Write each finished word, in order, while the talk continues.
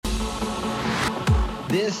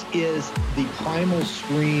This is the primal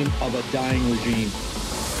scream of a dying regime.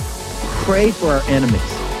 Pray for our enemies,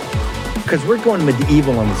 because we're going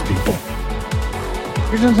medieval on these people.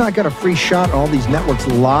 You're just not got a free shot at all these networks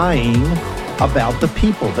lying about the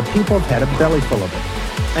people. The people have had a belly full of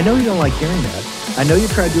it. I know you don't like hearing that. I know you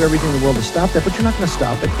try to do everything in the world to stop that, but you're not going to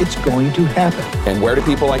stop it. It's going to happen. And where do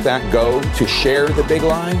people like that go to share the big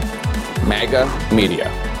lie? MAGA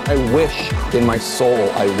media. I wish in my soul,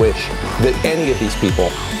 I wish that any of these people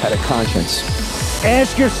had a conscience.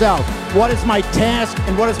 Ask yourself, what is my task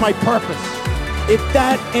and what is my purpose? If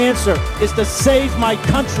that answer is to save my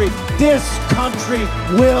country, this country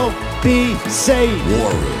will be saved.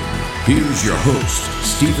 War Room. Here's your host,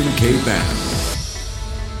 Stephen K. Bannon.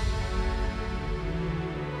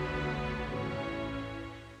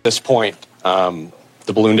 At this point,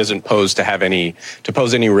 the balloon doesn't pose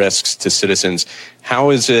any risks to citizens. How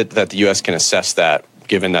is it that the U.S. can assess that,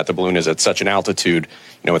 given that the balloon is at such an altitude,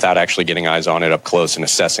 without actually getting eyes on it up close and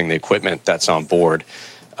assessing the equipment that's on board?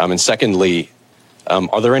 And secondly,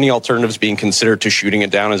 are there any alternatives being considered to shooting it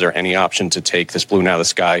down? Is there any option to take this balloon out of the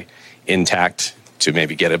sky intact to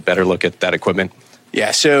maybe get a better look at that equipment? Yeah.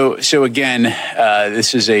 So again,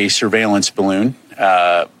 this is a surveillance balloon,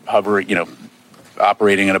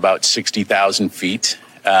 operating at about 60,000 feet.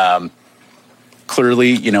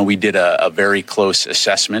 Clearly, we did a very close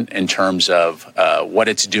assessment in terms of what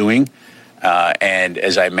it's doing. And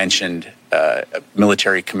as I mentioned,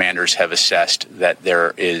 military commanders have assessed that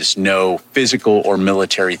there is no physical or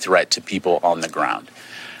military threat to people on the ground.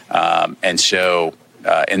 And so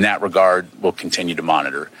in that regard, we'll continue to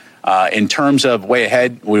monitor. In terms of way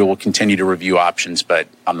ahead, we will continue to review options, but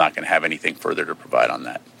I'm not going to have anything further to provide on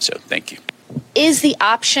that. So thank you. Is the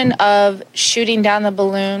option of shooting down the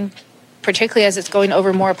balloon, particularly as it's going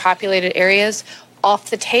over more populated areas, off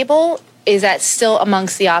the table? Is that still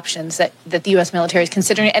amongst the options that the U.S. military is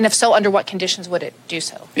considering? And if so, under what conditions would it do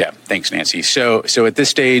so? Yeah, thanks, Nancy. So at this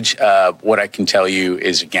stage, what I can tell you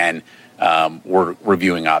is, again, we're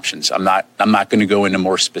reviewing options. I'm not going to go into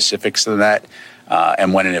more specifics than that.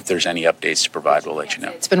 And when and if there's any updates to provide, we'll let you know.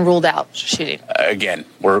 It's been ruled out, shooting. Again,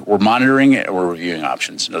 we're monitoring it and we're reviewing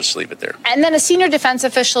options. I'll just leave it there. And then a senior defense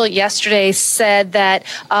official yesterday said that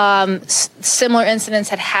similar incidents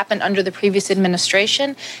had happened under the previous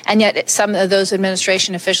administration, and yet some of those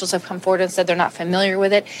administration officials have come forward and said they're not familiar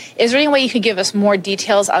with it. Is there any way you could give us more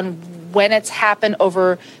details on when it's happened,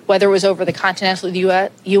 over whether it was over the continental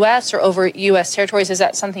U.S. or over U.S. territories? Is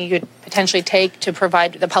that something you could potentially take to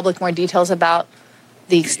provide the public more details about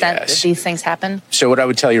the extent that these things happen? So what I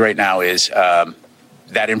would tell you right now is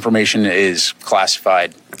that information is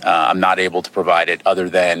classified. I'm not able to provide it other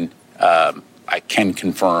than I can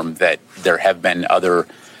confirm that there have been other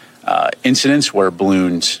incidents where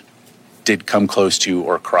balloons did come close to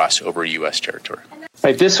or cross over U.S. territory.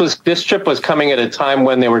 Right. This trip was coming at a time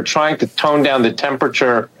when they were trying to tone down the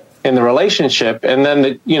temperature in the relationship, and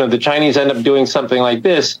then the Chinese end up doing something like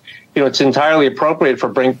this. It's entirely appropriate for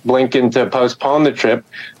Blinken to postpone the trip.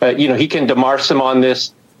 He can demarche him on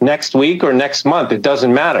this next week or next month. It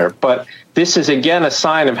doesn't matter. But this is again a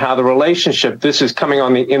sign of how the relationship. This is coming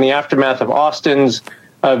in the aftermath of Austin's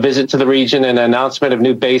visit to the region and announcement of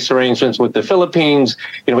new base arrangements with the Philippines,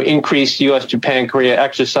 increased U.S., Japan, Korea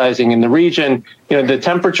exercising in the region. The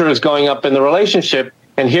temperature is going up in the relationship.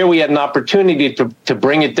 And here we had an opportunity to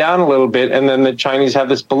bring it down a little bit. And then the Chinese have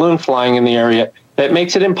this balloon flying in the area that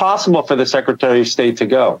makes it impossible for the Secretary of State to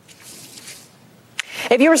go.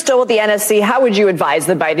 If you were still with the NSC, how would you advise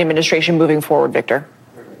the Biden administration moving forward, Victor?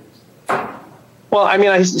 Well,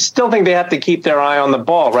 I still think they have to keep their eye on the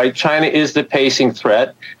ball, right? China is the pacing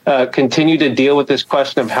threat. Continue to deal with this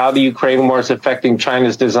question of how the Ukraine war is affecting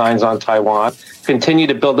China's designs on Taiwan. Continue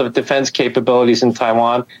to build up defense capabilities in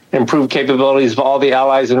Taiwan. Improve capabilities of all the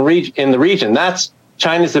allies in the region. That's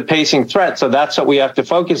China's the pacing threat, so that's what we have to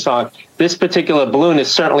focus on. This particular balloon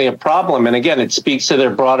is certainly a problem, and again, it speaks to their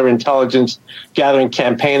broader intelligence gathering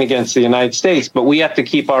campaign against the United States. But we have to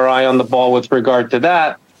keep our eye on the ball with regard to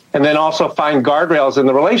that. And then also find guardrails in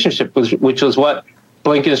the relationship, which was what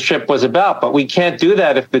Blinken's trip was about. But we can't do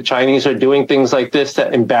that if the Chinese are doing things like this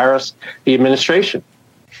that embarrass the administration.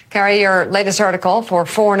 Carrie, your latest article for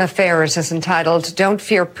Foreign Affairs is entitled, "Don't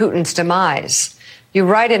Fear Putin's Demise." You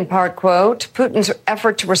write in part, quote, "Putin's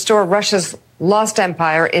effort to restore Russia's lost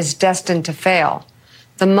empire is destined to fail.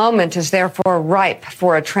 The moment is therefore ripe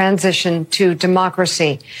for a transition to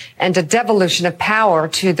democracy and a devolution of power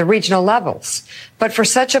to the regional levels. But for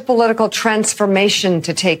such a political transformation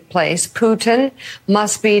to take place, Putin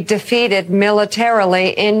must be defeated militarily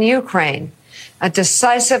in Ukraine. A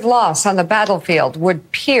decisive loss on the battlefield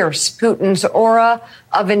would pierce Putin's aura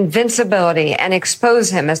of invincibility and expose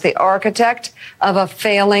him as the architect of a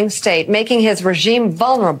failing state, making his regime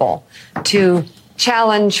vulnerable to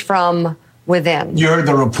challenge from within. You heard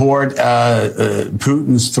the report,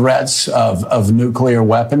 Putin's threats of nuclear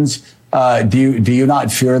weapons. Do you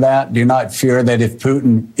not fear that? Do you not fear that if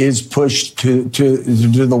Putin is pushed to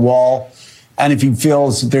the wall, and if he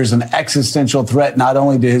feels that there's an existential threat not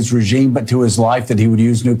only to his regime but to his life, that he would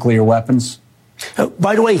use nuclear weapons?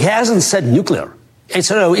 By the way, he hasn't said nuclear.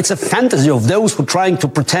 It's a fantasy of those who are trying to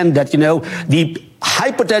pretend that, the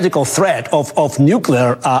hypothetical threat of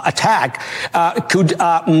nuclear attack could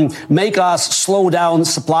make us slow down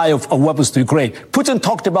supply of weapons to Ukraine. Putin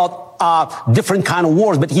talked about different kind of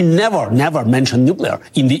wars, but he never mentioned nuclear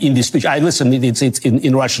in the speech. I listened; it's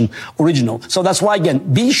in Russian original. So that's why, again,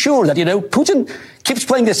 be sure that Putin keeps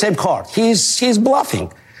playing the same card. He's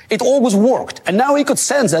bluffing. It always worked, and now he could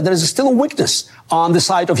sense that there is still a weakness on the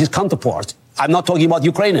side of his counterpart. I'm not talking about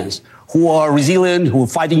Ukrainians who are resilient, who are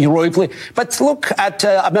fighting heroically. But look at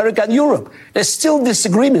America and Europe. There's still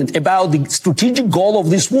disagreement about the strategic goal of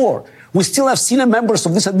this war. We still have senior members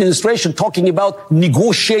of this administration talking about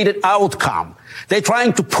negotiated outcome. They're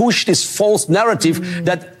trying to push this false narrative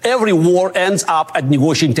that every war ends up at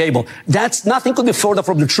negotiating table. That's nothing could be further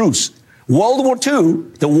from the truth. World War II,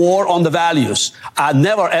 the war on the values, has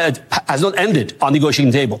not ended on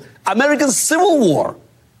negotiating table. American Civil War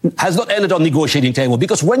has not ended on negotiating table,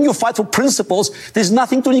 because when you fight for principles, there's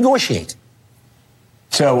nothing to negotiate.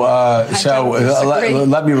 So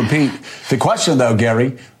let me repeat the question, though,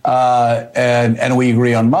 Gary, and we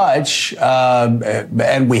agree on much,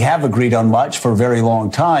 and we have agreed on much for a very long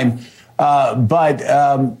time, but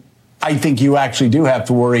I think you actually do have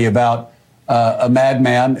to worry about a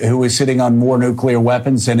madman who is sitting on more nuclear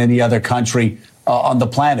weapons than any other country on the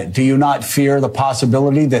planet. Do you not fear the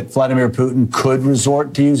possibility that Vladimir Putin could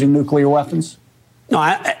resort to using nuclear weapons? No,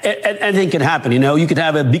 anything can happen. You could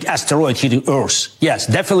have a big asteroid hitting Earth. Yes,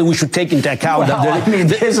 definitely we should take into account that.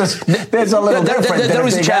 There's a little different. There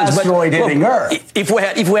is a chance, asteroid hitting Earth.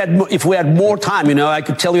 If we had more time, I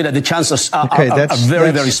could tell you that the chances are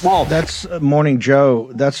very, very small. That's Morning Joe.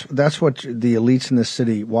 That's what the elites in this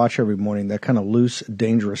city watch every morning. That kind of loose,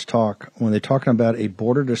 dangerous talk when they're talking about a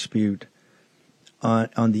border dispute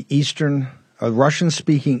on the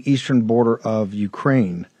Russian-speaking eastern border of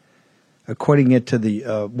Ukraine, equating it to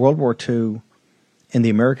the World War II and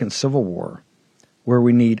the American Civil War, where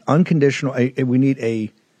we need we need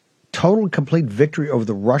a total, complete victory over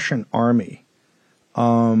the Russian army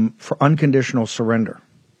for unconditional surrender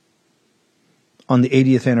on the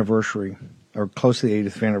 80th anniversary, or close to the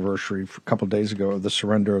 80th anniversary, a couple of days ago, of the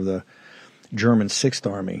surrender of the German 6th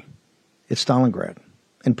Army. It's Stalingrad.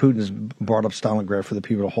 And Putin has brought up Stalingrad for the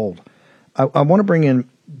people to hold. I want to bring in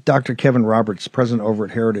Dr. Kevin Roberts, president over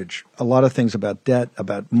at Heritage. A lot of things about debt,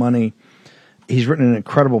 about money. He's written an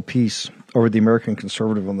incredible piece over the American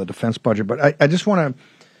Conservative on the defense budget. But I just want to,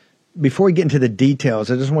 before we get into the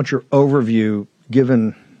details, I just want your overview,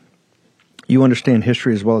 given you understand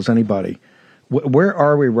history as well as anybody. Where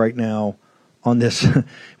are we right now on this?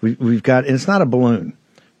 We've got, and it's not a balloon.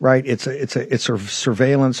 Right, it's a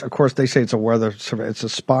surveillance. Of course, they say it's a weather survey. It's a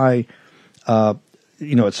spy.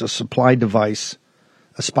 It's a spy device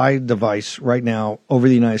right now over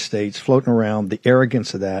the United States, floating around. The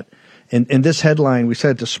arrogance of that, and this headline, we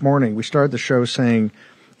said it this morning. We started the show saying,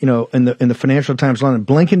 in the Financial Times, London,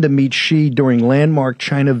 Blinken to meet Xi during landmark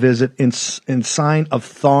China visit in sign of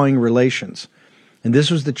thawing relations, and this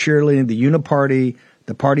was the cheerleading, the Uniparty,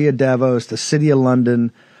 the Party of Davos, the City of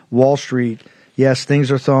London, Wall Street. Yes, things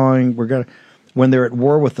are thawing. When they're at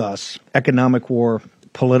war with us, economic war,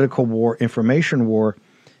 political war, information war.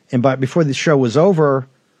 And before the show was over,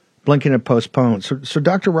 Blinken had postponed. So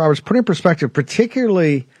Dr. Roberts, put in perspective,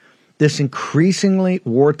 particularly this increasingly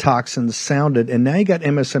war toxins sounded, and now you got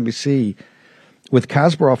MSNBC with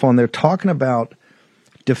Kasparov on there talking about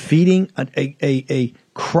defeating a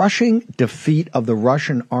crushing defeat of the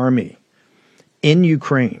Russian army in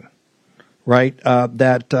Ukraine. Right,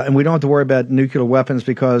 and we don't have to worry about nuclear weapons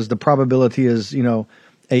because the probability is, a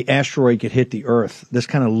asteroid could hit the Earth. This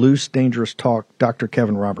kind of loose, dangerous talk. Dr.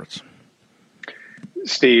 Kevin Roberts.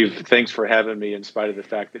 Steve, thanks for having me, in spite of the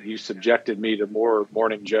fact that you subjected me to more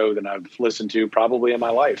Morning Joe than I've listened to probably in my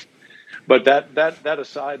life. But that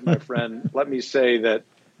aside, my friend, let me say that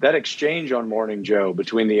exchange on Morning Joe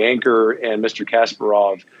between the anchor and Mr.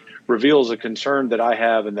 Kasparov reveals a concern that I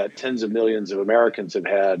have and that tens of millions of Americans have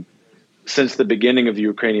had since the beginning of the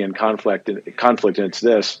Ukrainian conflict, and it's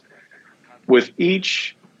this. With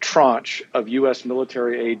each tranche of U.S.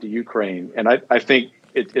 military aid to Ukraine, and I think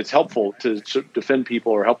it's helpful to defend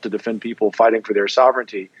people or help to defend people fighting for their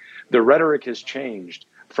sovereignty. The rhetoric has changed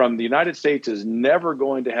from the United States is never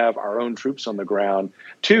going to have our own troops on the ground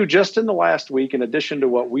to just in the last week, in addition to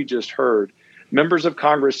what we just heard, members of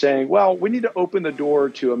Congress saying, well, we need to open the door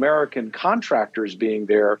to American contractors being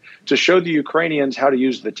there to show the Ukrainians how to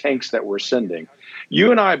use the tanks that we're sending.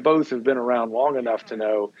 You and I both have been around long enough to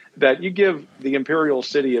know that you give the imperial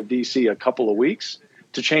city of D.C. a couple of weeks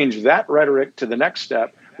to change that rhetoric to the next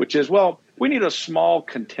step, which is, well, we need a small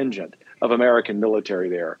contingent of American military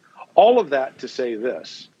there. All of that to say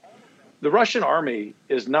this: the Russian army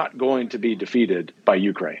is not going to be defeated by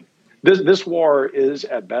Ukraine. This war is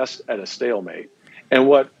at best at a stalemate. And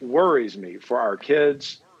what worries me for our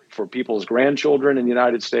kids, for people's grandchildren in the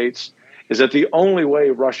United States, is that the only way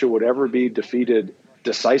Russia would ever be defeated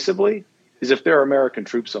decisively is if there are American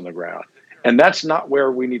troops on the ground. And that's not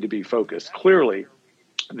where we need to be focused. Clearly,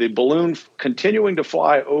 the balloon continuing to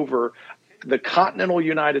fly over the continental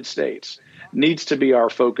United States needs to be our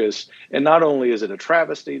focus. And not only is it a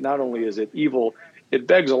travesty, not only is it evil, it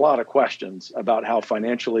begs a lot of questions about how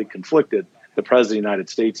financially conflicted the President of the United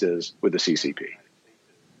States is with the CCP.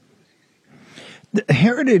 The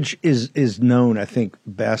heritage is known, I think,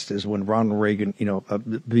 best as when Ronald Reagan,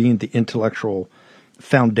 being the intellectual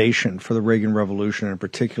foundation for the Reagan Revolution, and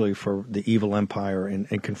particularly for the evil empire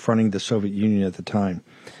and confronting the Soviet Union at the time.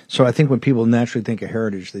 So I think when people naturally think of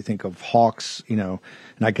heritage, they think of hawks, and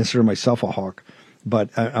I consider myself a hawk, but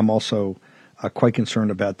I'm also quite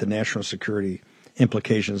concerned about the national security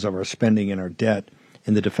implications of our spending and our debt,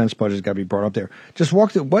 and the defense budget has got to be brought up there. Just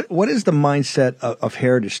walk through, what is the mindset of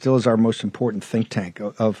heritage, still as our most important think tank,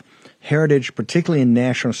 of heritage, particularly in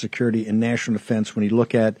national security and national defense, when you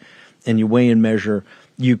look at and you weigh and measure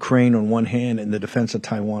Ukraine on one hand and the defense of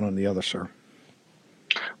Taiwan on the other, sir?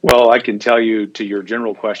 Well, I can tell you, to your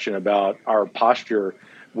general question about our posture,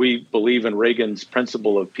 we believe in Reagan's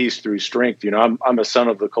principle of peace through strength. I'm a son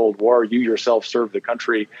of the Cold War. You yourself served the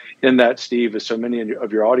country in that, Steve, as so many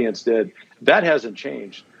of your audience did. That hasn't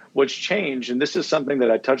changed. What's changed, and this is something that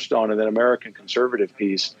I touched on in that American conservative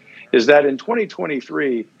piece, is that in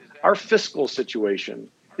 2023, our fiscal situation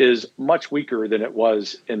is much weaker than it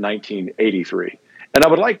was in 1983. And I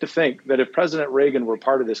would like to think that if President Reagan were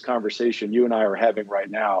part of this conversation you and I are having right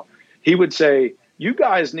now, he would say, you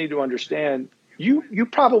guys need to understand, you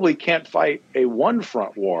probably can't fight a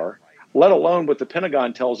one-front war, let alone what the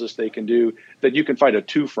Pentagon tells us they can do, that you can fight a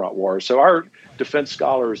two-front war. So our defense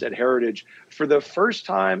scholars at Heritage, for the first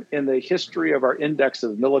time in the history of our index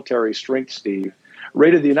of military strength, Steve,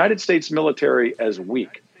 rated the United States military as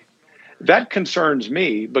weak. That concerns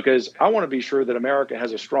me because I want to be sure that America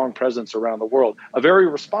has a strong presence around the world, a very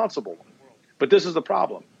responsible one. But this is the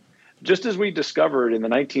problem. Just as we discovered in the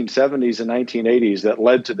 1970s and 1980s that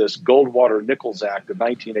led to this Goldwater-Nichols Act of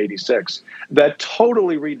 1986 that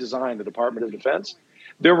totally redesigned the Department of Defense,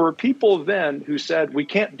 there were people then who said, we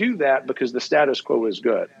can't do that because the status quo is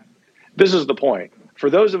good. This is the point.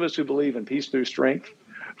 For those of us who believe in peace through strength,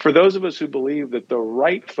 for those of us who believe that the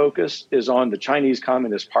right focus is on the Chinese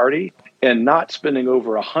Communist Party and not spending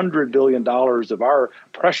over $100 billion of our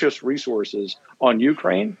precious resources on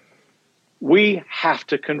Ukraine, we have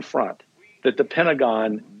to confront that the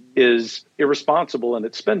Pentagon is irresponsible in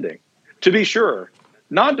its spending. To be sure,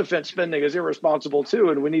 non-defense spending is irresponsible too,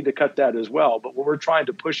 and we need to cut that as well. But what we're trying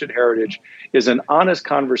to push at Heritage is an honest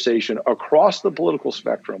conversation across the political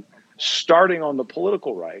spectrum, starting on the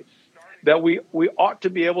political right, that we ought to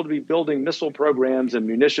be able to be building missile programs and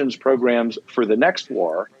munitions programs for the next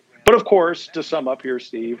war. But of course, to sum up here,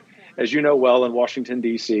 Steve, as you know well in Washington,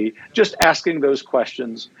 D.C., just asking those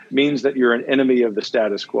questions means that you're an enemy of the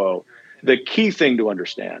status quo. The key thing to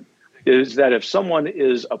understand is that if someone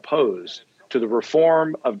is opposed to the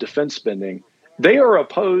reform of defense spending, they are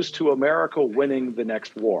opposed to America winning the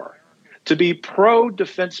next war. To be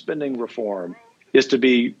pro-defense spending reform is to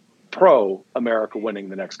be pro-America winning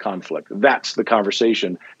the next conflict. That's the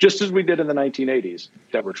conversation, just as we did in the 1980s,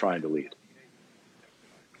 that we're trying to lead.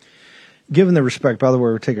 Given the respect, by the way,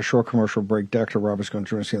 we'll take a short commercial break. Dr. Roberts is going to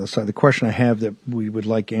join us on the other side. The question I have that we would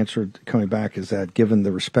like answered coming back is that given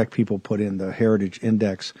the respect people put in the Heritage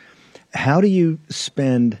Index, how do you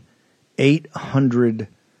spend $800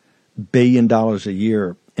 billion a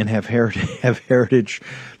year and have Heritage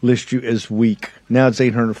list you as weak? Now it's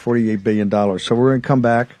 $848 billion. So we're going to come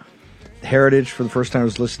back. Heritage, for the first time,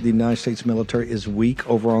 was listed the United States military is weak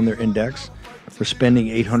over on their index. For spending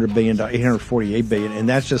 $800 billion, $848 billion, and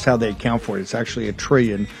that's just how they account for it. It's actually $1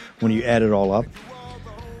 trillion when you add it all up.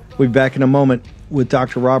 We'll be back in a moment with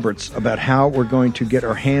Dr. Roberts about how we're going to get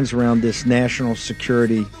our hands around this national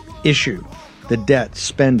security issue the debt,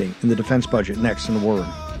 spending, and the defense budget next in the War Room.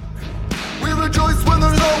 We rejoice when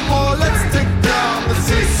there's no war. Let's take down the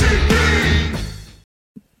CCP.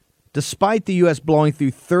 Despite the U.S. blowing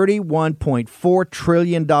through $31.4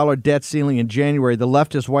 trillion debt ceiling in January, the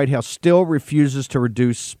leftist White House still refuses to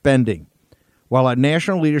reduce spending. While our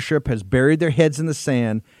national leadership has buried their heads in the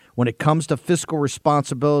sand, when it comes to fiscal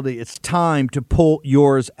responsibility, it's time to pull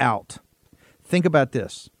yours out. Think about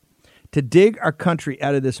this. To dig our country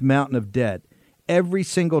out of this mountain of debt, every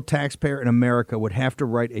single taxpayer in America would have to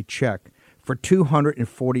write a check for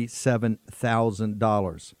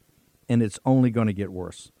 $247,000. And it's only going to get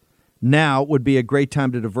worse. Now would be a great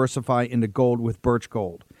time to diversify into gold with Birch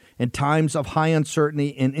Gold. In times of high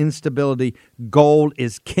uncertainty and instability, gold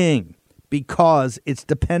is king because it's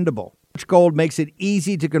dependable. Birch Gold makes it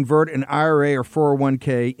easy to convert an IRA or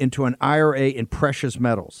 401k into an IRA in precious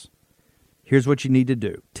metals. Here's what you need to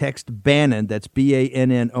do. Text Bannon, that's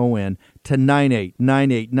Bannon, to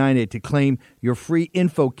 989898 to claim your free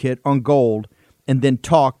info kit on gold, and then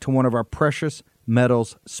talk to one of our precious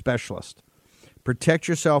metals specialists. Protect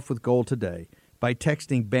yourself with gold today by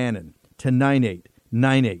texting Bannon to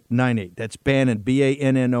 989898. That's Bannon,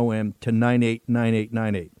 Bannon, to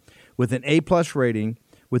 989898. With an A-plus rating,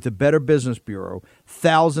 with the Better Business Bureau,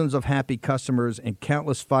 thousands of happy customers, and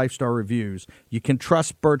countless 5-star reviews, you can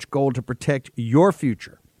trust Birch Gold to protect your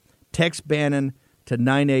future. Text Bannon to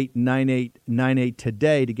 989898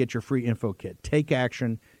 today to get your free info kit. Take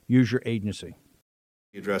action. Use your agency.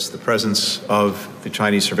 Address the presence of the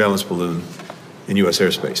Chinese surveillance balloon in U.S.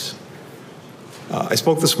 airspace. I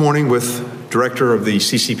spoke this morning with Director of the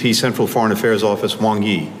CCP Central Foreign Affairs Office, Wang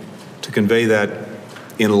Yi, to convey that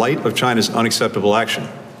in light of China's unacceptable action,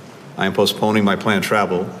 I am postponing my planned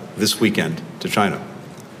travel this weekend to China.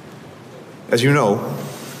 As you know,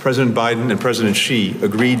 President Biden and President Xi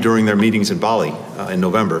agreed during their meetings in Bali in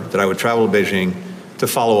November that I would travel to Beijing to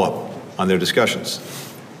follow up on their discussions.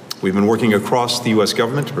 We've been working across the U.S.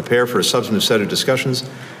 government to prepare for a substantive set of discussions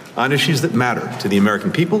on issues that matter to the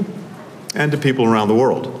American people and to people around the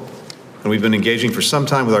world. And we've been engaging for some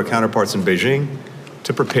time with our counterparts in Beijing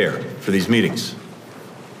to prepare for these meetings.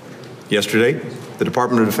 Yesterday, the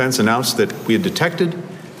Department of Defense announced that we had detected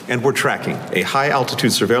and were tracking a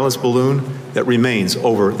high-altitude surveillance balloon that remains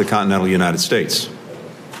over the continental United States.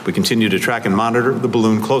 We continue to track and monitor the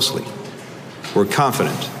balloon closely. We're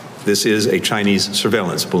confident this is a Chinese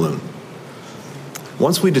surveillance balloon.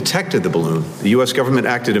 Once we detected the balloon, the U.S. government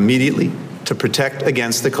acted immediately to protect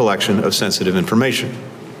against the collection of sensitive information.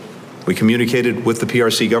 We communicated with the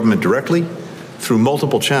PRC government directly through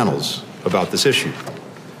multiple channels about this issue.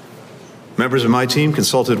 Members of my team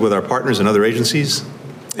consulted with our partners in other agencies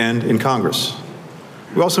and in Congress.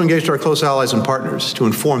 We also engaged our close allies and partners to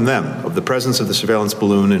inform them of the presence of the surveillance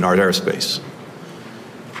balloon in our airspace.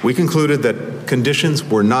 We concluded that conditions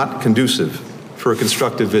were not conducive for a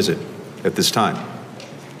constructive visit at this time.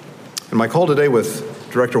 In my call today with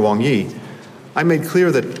Director Wang Yi, I made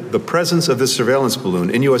clear that the presence of this surveillance balloon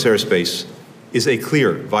in U.S. airspace is a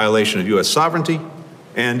clear violation of U.S. sovereignty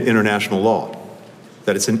and international law,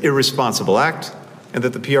 that it's an irresponsible act, and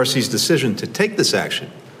that the PRC's decision to take this action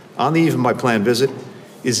on the eve of my planned visit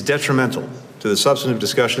is detrimental to the substantive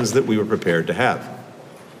discussions that we were prepared to have.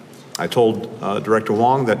 I told Director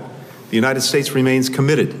Wang that the United States remains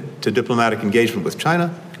committed to diplomatic engagement with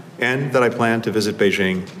China and that I plan to visit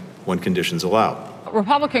Beijing when conditions allow.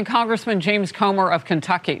 Republican Congressman James Comer of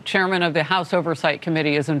Kentucky, chairman of the House Oversight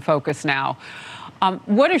Committee, is in focus now.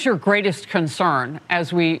 What is your greatest concern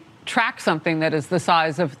as we track something that is the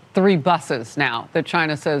size of 3 buses now that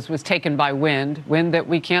China says was taken by wind that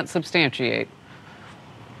we can't substantiate?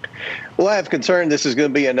 Well, I have concern this is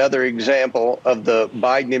going to be another example of the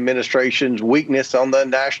Biden administration's weakness on the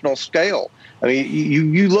national scale. I mean,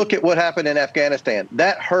 you look at what happened in Afghanistan.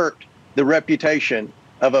 That hurt the reputation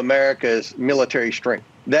of America's military strength.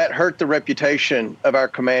 That hurt the reputation of our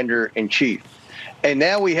commander-in-chief. And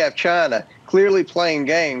now we have China clearly playing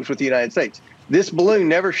games with the United States. This balloon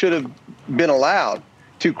never should have been allowed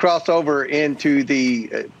to cross over into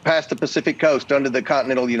the past the Pacific coast under the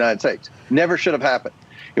continental United States. Never should have happened.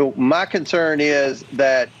 You know, my concern is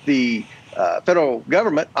that the federal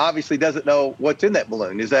government obviously doesn't know what's in that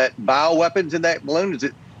balloon. Is that bioweapons in that balloon?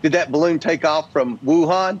 Did that balloon take off from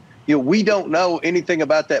Wuhan? You know, we don't know anything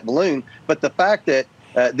about that balloon, but the fact that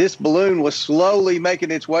this balloon was slowly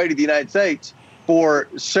making its way to the United States for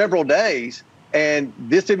several days, and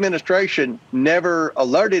this administration never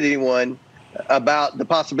alerted anyone about the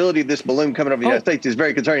possibility of this balloon coming over the United States is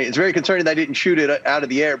very concerning. It's very concerning they didn't shoot it out of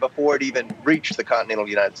the air before it even reached the continental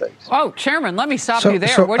United States. Oh, Chairman, let me stop you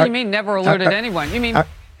there. What do you mean never alerted anyone? You mean...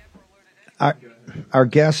 Our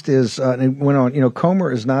guest is, and it went on,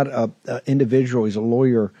 Comer is not an individual. He's a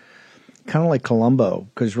lawyer, kind of like Columbo,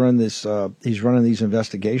 because he's running these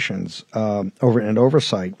investigations and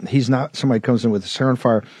oversight. He's not somebody who comes in with a siren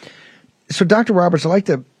fire. So, Dr. Roberts, I'd like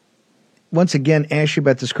to once again ask you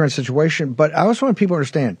about this current situation, but I also want people to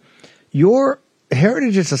understand your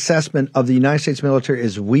Heritage's assessment of the United States military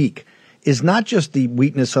is weak is not just the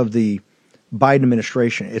weakness of the Biden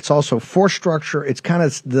administration. It's also force structure. It's kind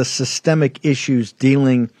of the systemic issues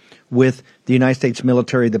dealing with the United States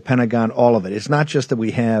military, the Pentagon, all of it. It's not just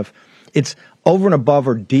that it's over and above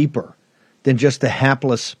or deeper than just the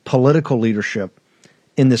hapless political leadership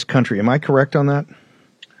in this country. Am I correct on that?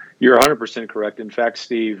 You're 100% correct. In fact,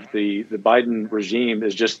 Steve, the Biden regime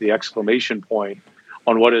is just the exclamation point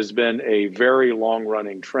on what has been a very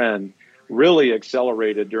long-running trend, really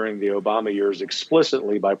accelerated during the Obama years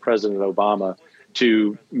explicitly by President Obama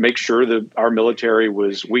to make sure that our military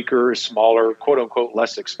was weaker, smaller, quote unquote,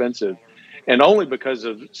 less expensive. And only because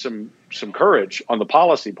of some courage on the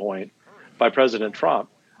policy point by President Trump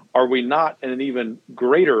are we not in an even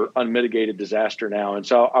greater unmitigated disaster now. And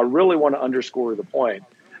so I really want to underscore the point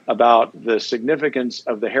about the significance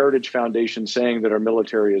of the Heritage Foundation saying that our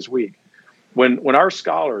military is weak. When our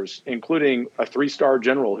scholars, including a 3-star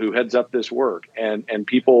general who heads up this work and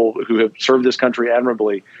people who have served this country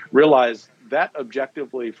admirably, realize that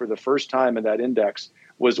objectively for the first time in that index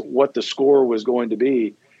was what the score was going to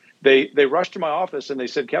be, they rushed to my office and they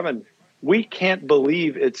said, Kevin, we can't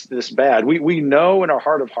believe it's this bad. We know in our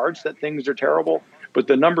heart of hearts that things are terrible, but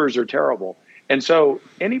the numbers are terrible. And so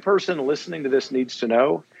any person listening to this needs to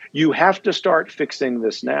know you have to start fixing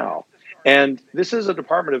this now. And this is a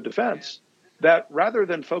Department of Defense that rather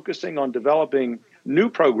than focusing on developing new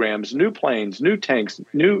programs, new planes, new tanks,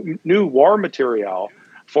 new war material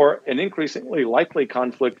for an increasingly likely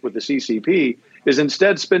conflict with the CCP, is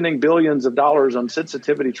instead spending billions of dollars on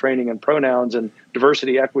sensitivity training and pronouns and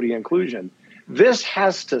diversity, equity, inclusion. This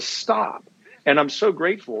has to stop. And I'm so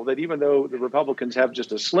grateful that even though the Republicans have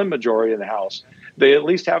just a slim majority in the House, they at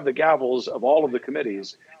least have the gavels of all of the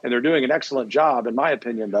committees, and they're doing an excellent job, in my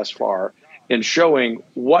opinion, thus far, in showing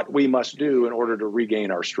what we must do in order to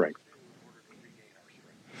regain our strength.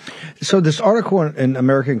 So this article in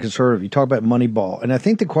American Conservative, you talk about Moneyball, and I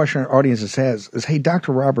think the question our audience has is, hey,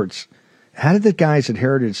 Dr. Roberts, how did the guys at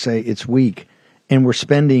Heritage say it's weak and we're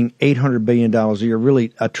spending $800 billion a year, really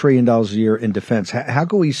 $1 trillion a year in defense? How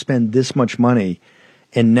can we spend this much money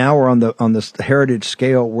and now we're on this Heritage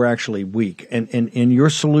scale, we're actually weak? And your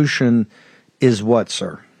solution is what,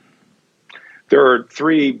 sir? There are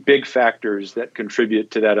 3 big factors that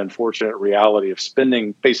contribute to that unfortunate reality of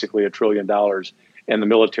spending basically $1 trillion and the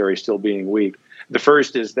military still being weak. The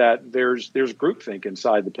first is that there's groupthink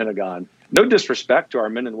inside the Pentagon. No disrespect to our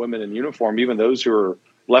men and women in uniform, even those who are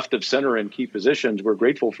left of center in key positions. We're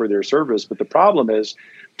grateful for their service. But the problem is,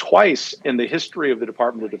 twice in the history of the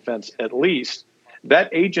Department of Defense, at least,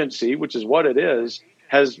 that agency, which is what it is,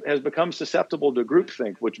 has become susceptible to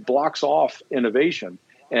groupthink, which blocks off innovation.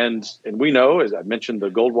 And we know, as I mentioned, the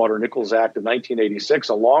Goldwater-Nichols Act of 1986,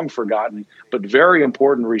 a long forgotten but very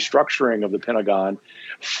important restructuring of the Pentagon,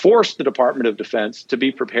 forced the Department of Defense to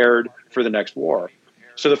be prepared for the next war.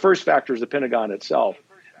 So the first factor is the Pentagon itself.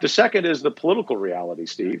 The second is the political reality,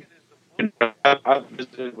 Steve. I've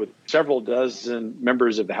visited with several dozen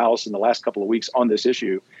members of the House in the last couple of weeks on this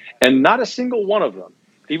issue, and not a single one of them,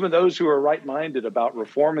 even those who are right-minded about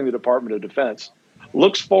reforming the Department of Defense,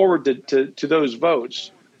 looks forward to those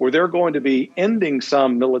votes where they're going to be ending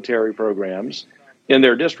some military programs in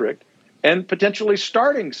their district and potentially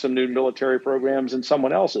starting some new military programs in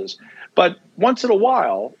someone else's. But once in a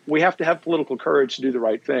while, we have to have political courage to do the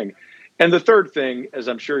right thing. And the third thing, as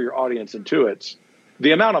I'm sure your audience intuits,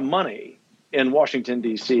 the amount of money in Washington,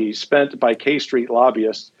 D.C. spent by K Street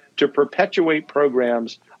lobbyists to perpetuate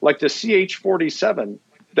programs like the CH-47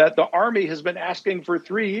 that the Army has been asking for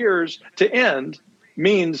 3 years to end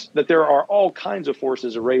means that there are all kinds of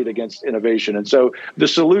forces arrayed against innovation. And so the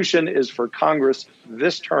solution is for Congress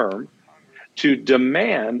this term to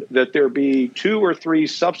demand that there be 2 or 3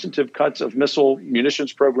 substantive cuts of missile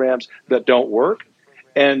munitions programs that don't work,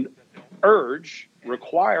 and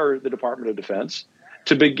require the Department of Defense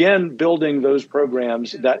to begin building those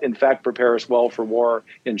programs that, in fact, prepare us well for war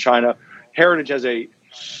in China. Heritage has a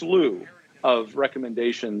slew of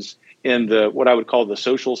recommendations in what I would call the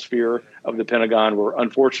social sphere of the Pentagon, where,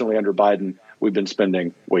 unfortunately, under Biden, we've been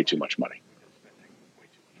spending way too much money.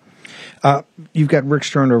 You've got Rick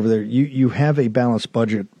Stern over there. You have a balanced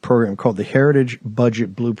budget program called the Heritage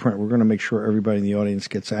Budget Blueprint. We're going to make sure everybody in the audience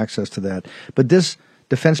gets access to that. But this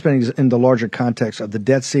defense spending in the larger context of the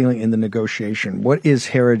debt ceiling and the negotiation. What is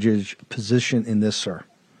Heritage position in this, sir?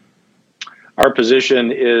 Our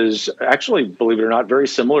position is actually, believe it or not, very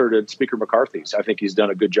similar to Speaker McCarthy's. I think he's done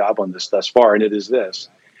a good job on this thus far, and it is this.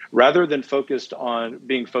 Rather than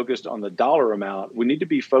being focused on the dollar amount, we need to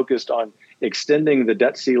be focused on extending the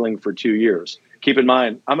debt ceiling for 2 years. Keep in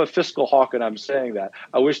mind, I'm a fiscal hawk and I'm saying that.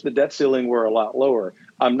 I wish the debt ceiling were a lot lower.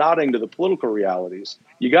 I'm nodding to the political realities.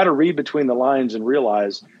 You got to read between the lines and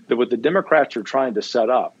realize that what the Democrats are trying to set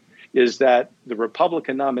up is that the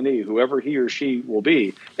Republican nominee, whoever he or she will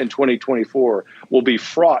be in 2024, will be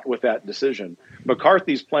fraught with that decision.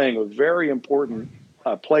 McCarthy's playing a very important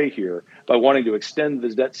play here by wanting to extend the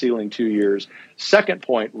debt ceiling 2 years. Second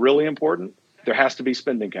point, really important, there has to be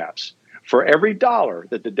spending caps. For every dollar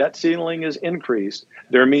that the debt ceiling is increased,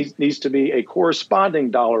 there needs to be a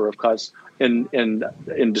corresponding dollar of cuts in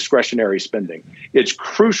discretionary spending. It's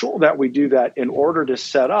crucial that we do that in order to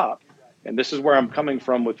set up, and this is where I'm coming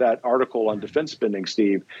from with that article on defense spending,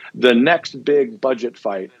 Steve, the next big budget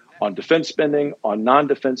fight on defense spending, on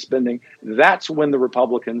non-defense spending. That's when the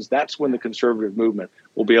Republicans, that's when the conservative movement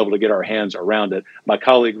will be able to get our hands around it. My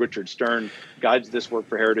colleague Richard Stern guides this work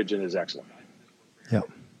for Heritage and is excellent. Yeah.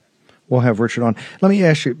 We'll have Richard on. Let me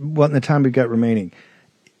ask you, what in the time we've got remaining,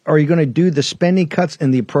 are you going to do the spending cuts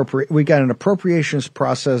in the we got an appropriations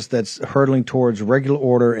process that's hurtling towards regular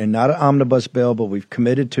order and not an omnibus bill, but we've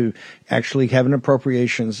committed to actually have an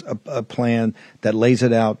appropriations a plan that lays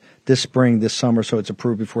it out this spring, this summer, so it's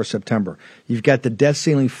approved before September. You've got the debt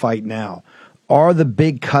ceiling fight now. Are the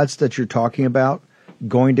big cuts that you're talking about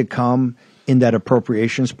going to come in that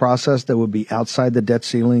appropriations process that would be outside the debt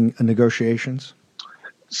ceiling negotiations?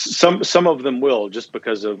 Some of them will, just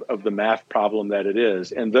because of the math problem that it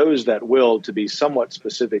is. And those that will, to be somewhat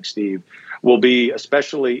specific, Steve, will be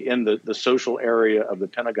especially in the social area of the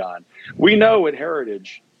Pentagon. We know at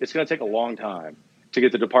Heritage it's going to take a long time to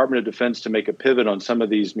get the Department of Defense to make a pivot on some of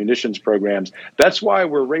these munitions programs. That's why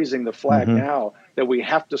we're raising the flag now that we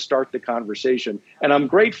have to start the conversation. And I'm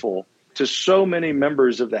grateful to so many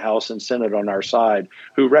members of the House and Senate on our side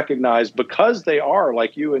who recognize, because they are,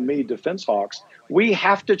 like you and me, defense hawks, we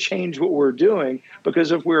have to change what we're doing,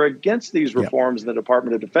 because if we're against these reforms in the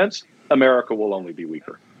Department of Defense, America will only be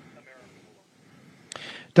weaker.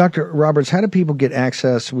 Dr. Roberts, how do people get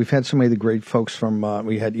access? We've had so many of the great folks from,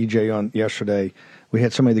 we had EJ on yesterday. We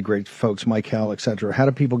had so many of the great folks, Mike Hell, et cetera. How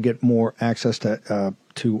do people get more access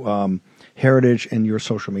to Heritage and your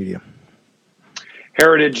social media?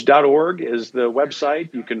 Heritage.org is the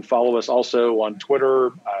website. You can follow us also on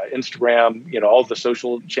Twitter, Instagram, all the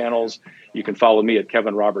social channels. You can follow me at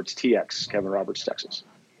Kevin Roberts TX, Kevin Roberts, Texas.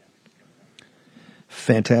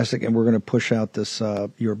 Fantastic. And we're going to push out this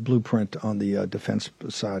your blueprint on the defense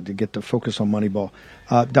side to get to focus on Moneyball.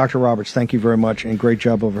 Dr. Roberts, thank you very much, and great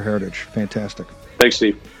job over Heritage. Fantastic. Thanks,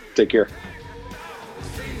 Steve. Take care.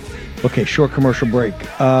 Okay, short commercial break.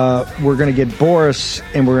 We're going to get Boris,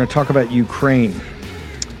 and we're going to talk about Ukraine.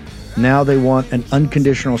 Now they want an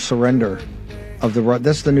unconditional surrender of the.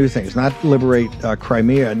 That's the new thing. It's not liberate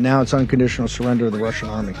Crimea. Now it's unconditional surrender of the Russian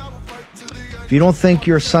army. If you don't think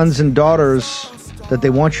your sons and daughters, that they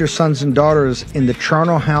want your sons and daughters in the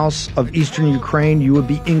charnel house of eastern Ukraine, you would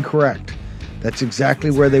be incorrect. That's exactly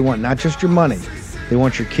where they want, not just your money. They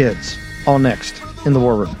want your kids. All next in the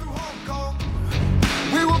War Room.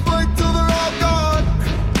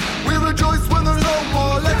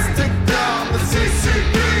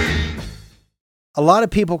 A lot of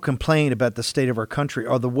people complain about the state of our country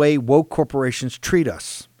or the way woke corporations treat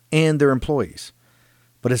us and their employees.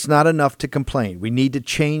 But it's not enough to complain. We need to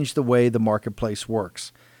change the way the marketplace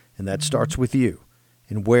works. And that starts with you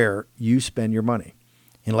and where you spend your money.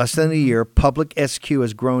 In less than a year, Public SQ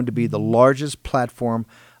has grown to be the largest platform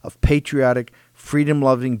of patriotic,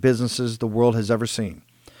 freedom-loving businesses the world has ever seen.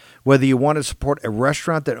 Whether you want to support a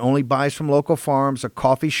restaurant that only buys from local farms, a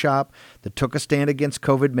coffee shop that took a stand against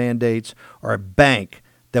COVID mandates, or a bank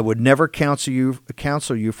that would never counsel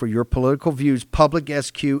you for your political views, Public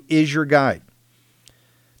SQ is your guide.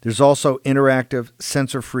 There's also interactive,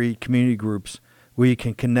 censor-free community groups where you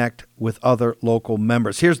can connect with other local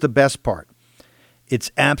members. Here's the best part.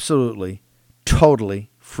 It's absolutely,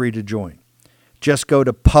 totally free to join. Just go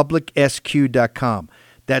to publicsq.com.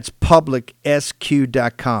 That's publicsq.com.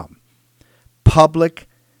 Public,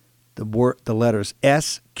 the letters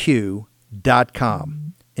sq.com,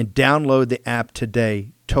 and download the app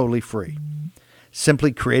today, totally free.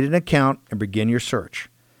 Simply create an account and begin your search.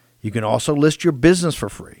 You can also list your business for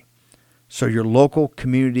free, so your local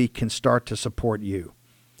community can start to support you.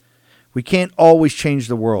 We can't always change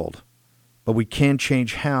the world, but we can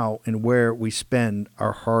change how and where we spend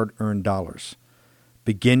our hard-earned dollars.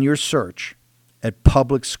 Begin your search at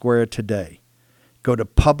Public Square today. Go to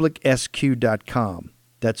publicsq.com.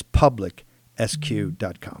 That's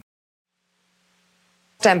publicsq.com.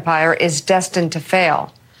 Empire is destined to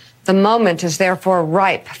fail. The moment is therefore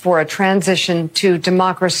ripe for a transition to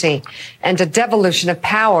democracy and a devolution of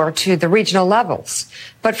power to the regional levels.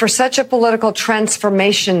 But for such a political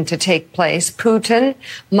transformation to take place, Putin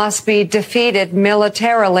must be defeated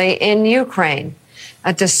militarily in Ukraine.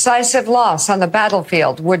 A decisive loss on the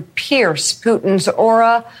battlefield would pierce Putin's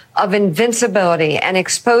aura of invincibility and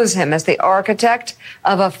expose him as the architect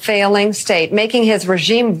of a failing state, making his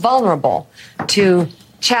regime vulnerable to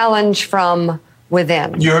challenge from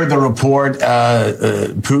within. You heard the report,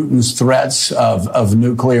 Putin's threats of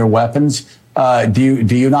nuclear weapons. Do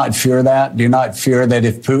you not fear that? Do you not fear that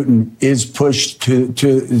if Putin is pushed to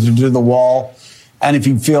the wall, and if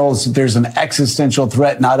he feels that there's an existential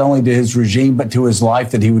threat not only to his regime but to his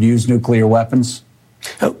life, that he would use nuclear weapons?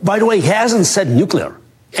 By the way, he hasn't said nuclear.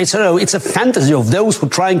 It's a fantasy of those who are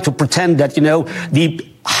trying to pretend that, the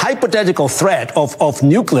hypothetical threat of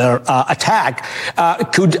nuclear attack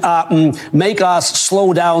could make us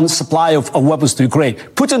slow down supply of weapons to Ukraine.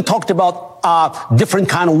 Putin talked about different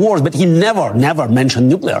kind of wars, but he never mentioned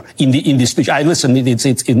nuclear in the speech. I listened; it's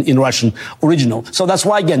in Russian original. So that's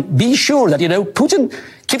why, again, be sure that Putin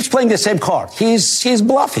keeps playing the same card. He's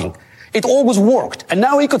bluffing. It always worked, and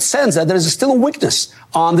now he could sense that there is still a weakness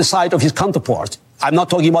on the side of his counterpart. I'm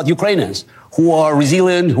not talking about Ukrainians who are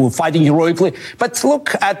resilient, who are fighting heroically. But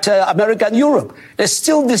look at America and Europe. There's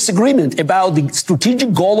still disagreement about the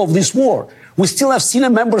strategic goal of this war. We still have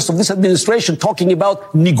senior members of this administration talking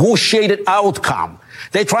about negotiated outcome.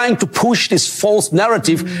 They're trying to push this false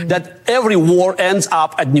narrative that every war ends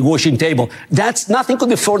up at negotiating table. That's nothing could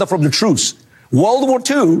be further from the truth. World War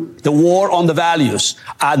II, the war on the values,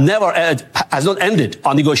 has not ended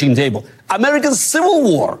on negotiating table. American Civil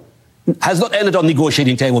War has not ended on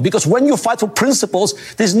negotiating table, because when you fight for principles,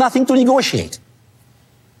 there's nothing to negotiate.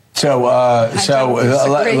 So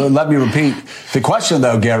let me repeat the question,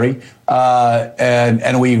 though, Gary,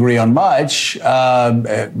 and we agree on much,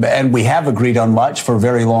 and we have agreed on much for a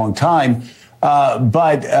very long time.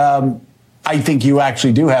 But I think you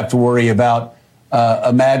actually do have to worry about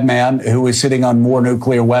a madman who is sitting on more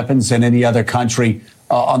nuclear weapons than any other country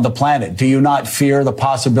on the planet. Do you not fear the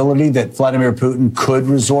possibility that Vladimir Putin could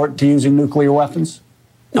resort to using nuclear weapons?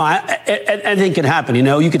 No, anything can happen.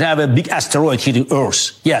 You could have a big asteroid hitting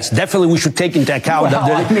Earth. Yes, definitely we should take into account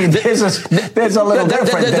that. There's a little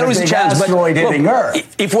different. There is a chance, asteroid hitting Earth.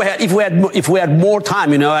 If we had more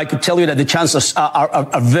time, I could tell you that the chances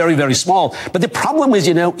are very, very small. But the problem is,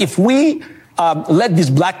 if we let this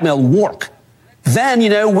blackmail work, then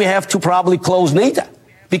we have to probably close NATO.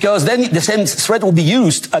 Because then the same threat will be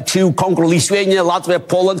used to conquer Lithuania, Latvia,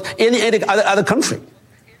 Poland, any other country.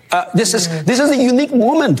 This is a unique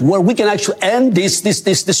moment where we can actually end this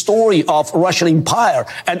story of Russian empire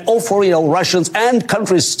and offer Russians and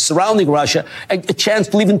countries surrounding Russia a chance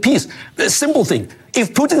to live in peace. A simple thing: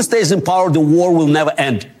 if Putin stays in power, the war will never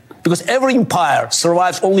end. Because every empire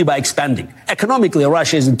survives only by expanding. Economically,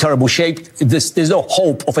 Russia is in terrible shape. There's no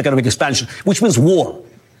hope of economic expansion, which means war.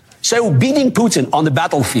 So beating Putin on the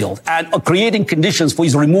battlefield and creating conditions for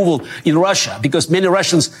his removal in Russia, because many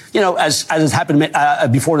Russians, as has happened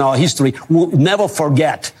before in our history, will never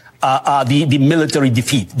forget the military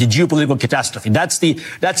defeat, the geopolitical catastrophe.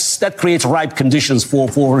 That creates ripe conditions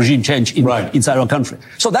for regime change inside our country.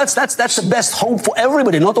 So that's the best hope for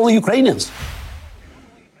everybody, not only Ukrainians.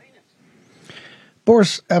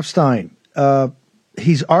 Boris Epshteyn,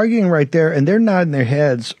 he's arguing right there, and they're nodding their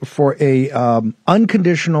heads for a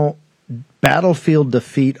unconditional battlefield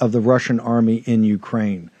defeat of the Russian army in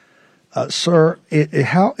Ukraine. Sir,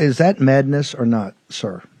 how is that madness or not,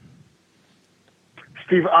 sir?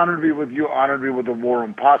 Steve, honored to be with you, honored to be with the War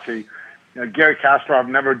Room Posse. Gary Kasparov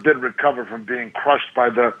never did recover from being crushed by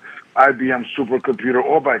the IBM supercomputer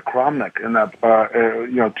or by Kramnik in that,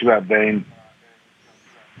 to that vein.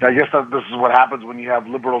 I guess that this is what happens when you have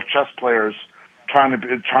liberal chess players trying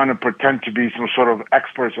to pretend to be some sort of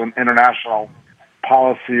experts on international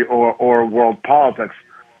policy or world politics.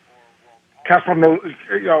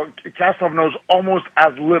 Kasparov knows almost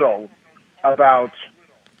as little about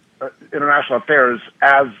international affairs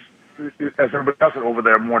as everybody else over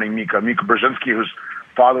there mourning Mika Brzezinski, whose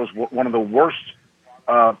father was one of the worst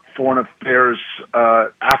foreign affairs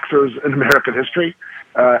actors in American history.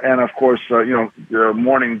 And of course,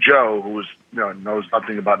 Morning Joe, who knows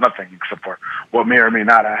nothing about nothing except for what may or may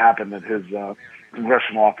not have happened at his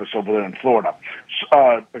congressional office over there in Florida,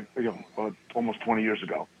 almost 20 years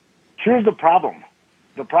ago. Here's the problem.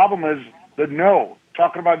 The problem is that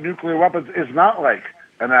talking about nuclear weapons is not like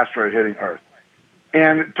an asteroid hitting Earth.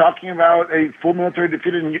 And talking about a full military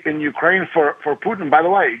defeat in Ukraine for Putin. By the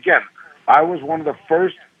way, again, I was one of the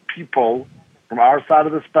first people from our side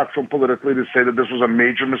of the spectrum politically to say that this was a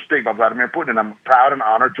major mistake by Vladimir Putin, and I'm proud and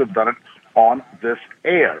honored to have done it on this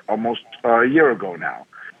air almost a year ago now.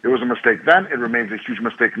 It was a mistake then. It remains a huge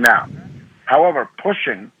mistake now. However,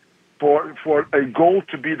 pushing for a goal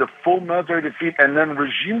to be the full military defeat and then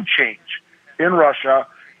regime change in Russia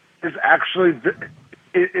is actually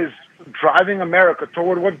is driving America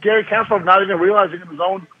toward what Gary Kasparov, not even realizing in his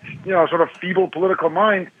own, sort of feeble political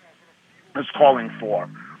mind, is calling for,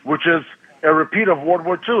 which is a repeat of World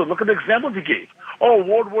War II. Look at the examples he gave. Oh,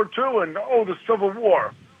 World War II and the Civil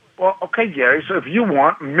War. Well, okay, Gary, so if you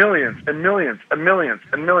want millions and millions and millions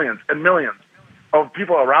and millions and millions of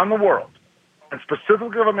people around the world, and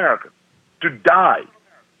specifically of Americans, to die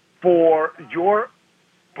for your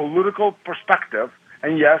political perspective,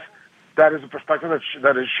 and yes, that is a perspective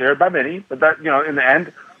that is shared by many, but that, in the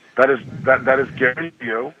end, that is Gary's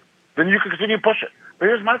view, then you can continue to push it. But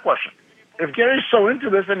here's my question. If Gary's so into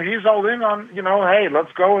this and he's all in on, hey,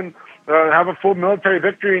 let's go and have a full military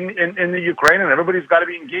victory in the Ukraine and everybody's got to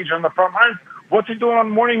be engaged on the front lines, what's he doing on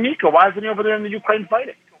Morning Mika? Why isn't he over there in the Ukraine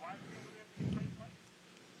fighting?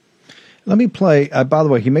 Let me play. By the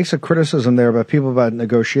way, he makes a criticism there about people about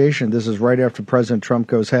negotiation. This is right after President Trump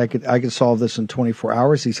goes, hey, I could solve this in 24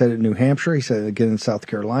 hours. He said it in New Hampshire. He said it again in South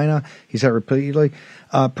Carolina. He said it repeatedly.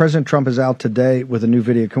 President Trump is out today with a new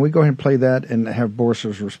video. Can we go ahead and play that and have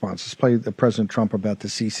Boris's response? Let's play the President Trump about the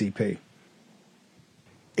CCP.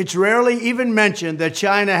 It's rarely even mentioned that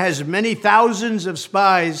China has many thousands of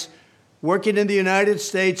spies working in the United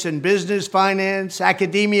States in business, finance,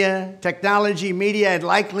 academia, technology, media, and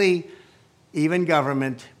likely even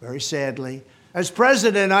government, very sadly. As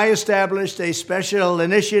president, I established a special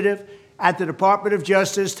initiative at the Department of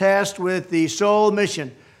Justice tasked with the sole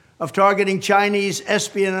mission of targeting Chinese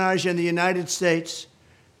espionage in the United States.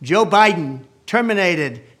 Joe Biden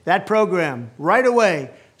terminated that program right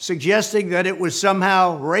away, suggesting that it was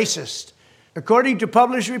somehow racist. According to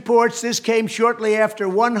published reports, this came shortly after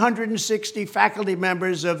 160 faculty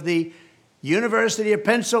members of the University of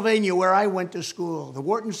Pennsylvania, where I went to school, the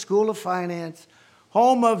Wharton School of Finance,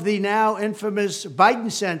 home of the now infamous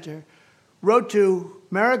Biden Center, wrote to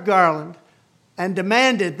Merrick Garland and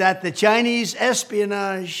demanded that the Chinese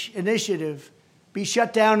espionage initiative be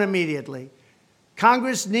shut down immediately.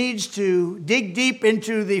 Congress needs to dig deep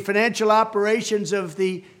into the financial operations of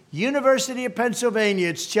the University of Pennsylvania,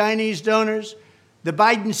 its Chinese donors, the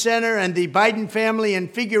Biden Center, and the Biden family, and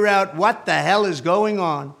figure out what the hell is going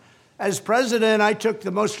on. As president, I took the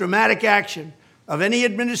most dramatic action of any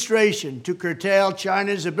administration to curtail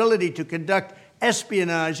China's ability to conduct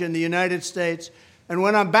espionage in the United States. And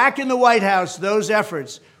when I'm back in the White House, those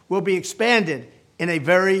efforts will be expanded in a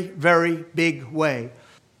very, very big way.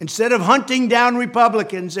 Instead of hunting down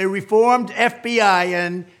Republicans, a reformed FBI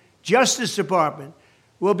and Justice Department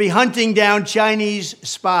will be hunting down Chinese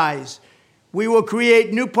spies. We will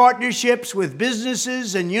create new partnerships with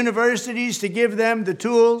businesses and universities to give them the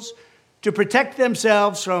tools to protect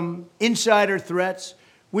themselves from insider threats.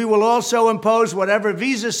 We will also impose whatever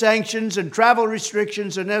visa sanctions and travel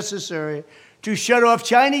restrictions are necessary to shut off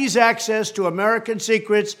Chinese access to American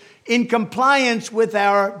secrets in compliance with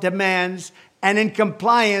our demands and in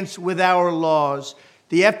compliance with our laws.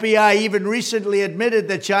 The FBI even recently admitted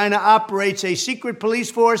that China operates a secret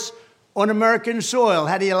police force on American soil.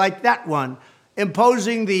 How do you like that one?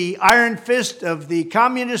 Imposing the iron fist of the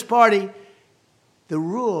Communist Party, the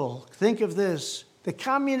rule, think of this, the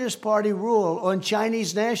Communist Party rule on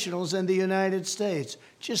Chinese nationals in the United States.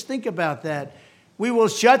 Just think about that. We will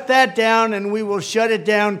shut that down, and we will shut it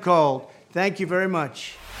down cold. Thank you very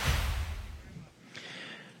much.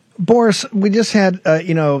 Boris, we just had,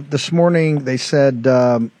 this morning they said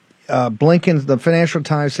Blinken, the Financial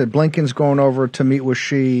Times said Blinken's going over to meet with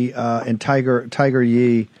Xi and Tiger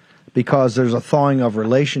Yi because there's a thawing of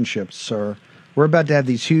relationships, sir. We're about to have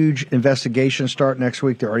these huge investigations start next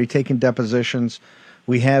week. They're already taking depositions.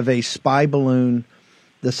 We have a spy balloon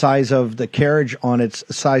the size of the carriage on its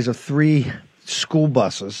size of 3 school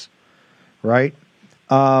buses, right?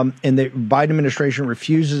 And the Biden administration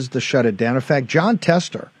refuses to shut it down. In fact, John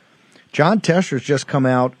Tester's just come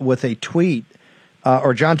out with a tweet,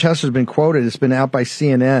 or John Tester's been quoted, it's been out by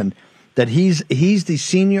CNN, that he's the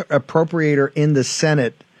senior appropriator in the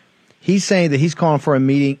Senate. He's saying that he's calling for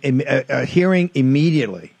a hearing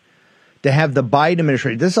immediately to have the Biden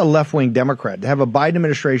administration, this is a left-wing Democrat, to have a Biden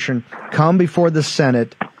administration come before the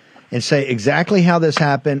Senate and say exactly how this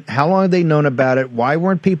happened, how long have they known about it, why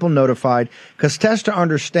weren't people notified? Because Tester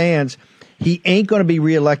understands he ain't going to be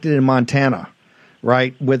reelected in Montana,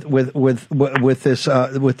 right? With this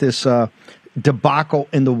debacle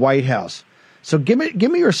in the White House. So give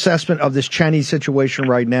me your assessment of this Chinese situation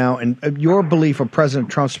right now, and your belief of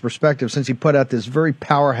President Trump's perspective since he put out this very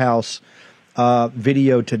powerhouse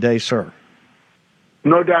video today, sir.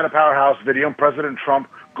 No doubt a powerhouse video, and President Trump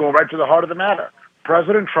going right to the heart of the matter.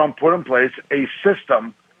 President Trump put in place a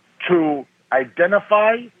system to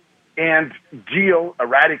identify and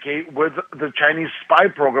eradicate with the Chinese spy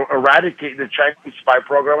program, eradicate the Chinese spy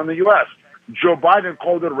program in the U.S. Joe Biden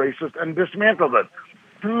called it racist and dismantled it.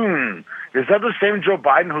 Is that the same Joe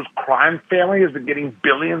Biden whose crime family has been getting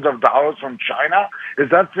billions of dollars from China?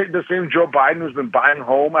 Is that the same Joe Biden who's been buying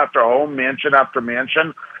home after home, mansion after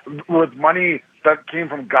mansion, with money that came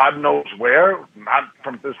from God knows where, not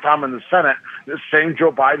from this time in the Senate? The same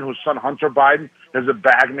Joe Biden whose son Hunter Biden is a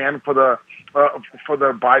bagman for the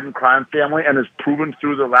Biden crime family and has proven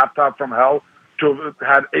through the laptop from hell to have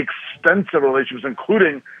had extensive relationships,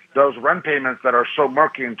 including those rent payments that are so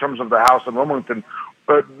murky in terms of the house in Wilmington,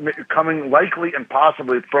 coming likely and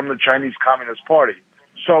possibly from the Chinese Communist Party.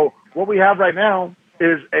 So what we have right now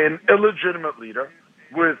is an illegitimate leader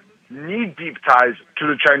with knee-deep ties to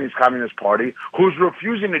the Chinese Communist Party, who's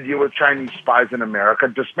refusing to deal with Chinese spies in America,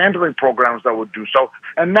 dismantling programs that would do so,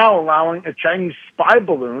 and now allowing a Chinese spy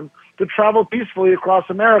balloon to travel peacefully across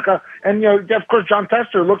America. And, of course, John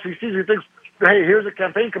Tester looks, he sees, he thinks, hey, here's a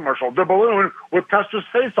campaign commercial, the balloon with Tester's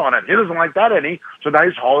face on it. He doesn't like that any, so now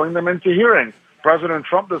he's hauling them into hearings. President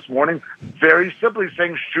Trump this morning very simply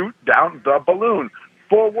saying, shoot down the balloon.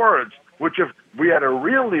 4 words, which if we had a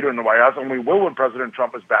real leader in the White House, and we will when President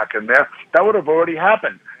Trump is back in there, that would have already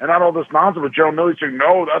happened. And not all this nonsense with General Milley saying,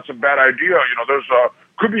 no, that's a bad idea. There's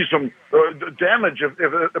could be some damage if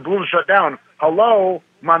the balloon is shut down. Hello,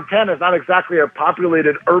 Montana is not exactly a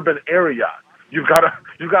populated urban area. You've got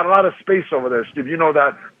a lot of space over there, Steve. You know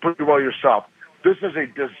that pretty well yourself. This is a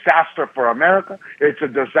disaster for America. It's a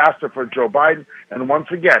disaster for Joe Biden. And once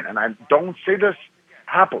again, and I don't say this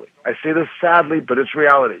happily, I say this sadly, but it's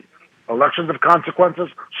reality. Elections have consequences.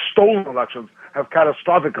 Stolen elections have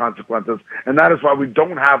catastrophic consequences. And that is why we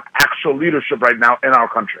don't have actual leadership right now in our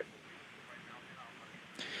country.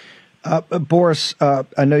 Boris,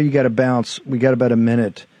 I know you got to bounce. We got about a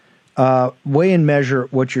minute. Weigh and measure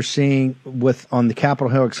what you're seeing on the Capitol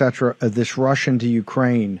Hill, et cetera, of this rush into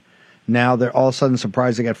Ukraine. Now they're all of a sudden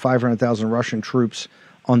surprised they got 500,000 Russian troops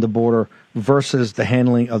on the border versus the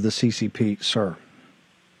handling of the CCP, sir.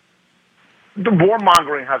 The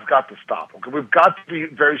warmongering has got to stop. Okay, we've got to be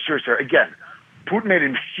very serious here. Again, Putin made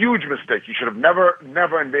a huge mistake. He should have never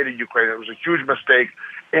invaded Ukraine. It was a huge mistake.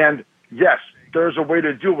 And yes, there's a way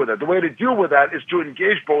to deal with it. The way to deal with that is to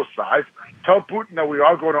engage both sides. Tell Putin that we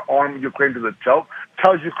are going to arm Ukraine to the tilt.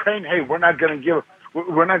 Tell Ukraine, hey, we're not going to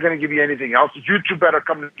give you anything else. You two better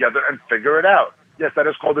come together and figure it out. Yes, that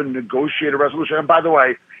is called a negotiated resolution. And by the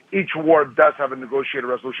way, each war does have a negotiated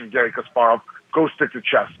resolution, Gary Kasparov. Go stick to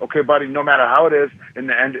chess. Okay, buddy, no matter how it is, in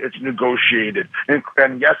the end, it's negotiated. And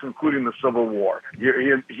yes, including the Civil War here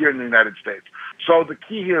in the United States. So the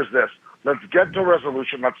key here is this. Let's get to a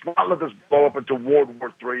resolution. Let's not let this blow up into World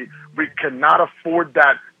War III. We cannot afford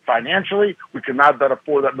that financially. We cannot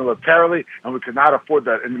afford that militarily. And we cannot afford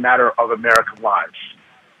that in the matter of American lives.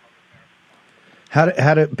 How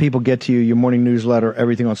do people get to you, your morning newsletter,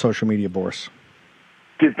 everything on social media, Boris?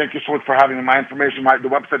 Steve, thank you so much for having me. My information, the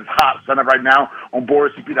website is hot. Sign up right now on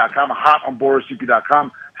BorisCP.com, hot on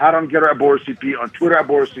BorisCP.com, hot on Getter at BorisCP, on Twitter at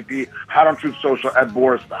BorisCP, hot on Truth Social at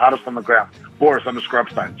Boris, the hottest on the ground,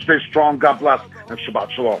 Boris_Epstein. Stay strong, God bless, and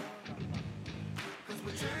Shabbat Shalom.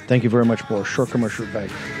 Thank you very much, Boris. Short commercial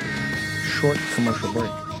break.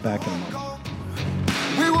 Back in a moment.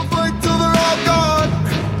 We will fight till they're all gone.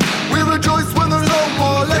 We rejoice when there's no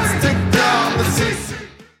more. Let's take down the CC.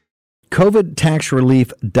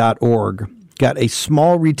 COVIDtaxrelief.org got a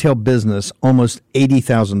small retail business almost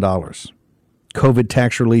 $80,000.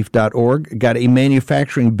 COVIDtaxrelief.org got a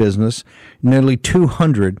manufacturing business nearly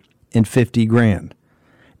 $250,000.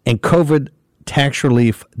 And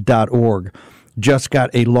COVIDtaxrelief.org just got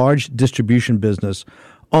a large distribution business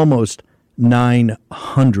almost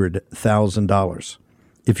 $900,000.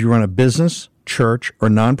 If you run a business, church, or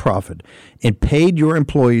nonprofit and paid your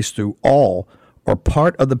employees through all or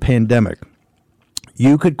part of the pandemic,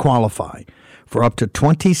 you could qualify for up to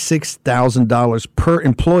 $26,000 per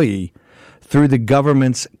employee through the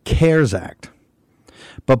government's CARES Act.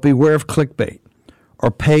 But beware of clickbait or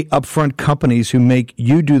pay upfront companies who make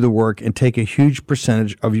you do the work and take a huge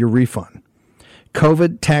percentage of your refund.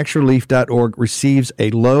 COVIDtaxrelief.org receives a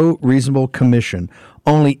low, reasonable commission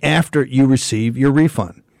only after you receive your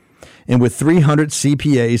refund. And with 300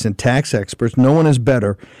 CPAs and tax experts, no one is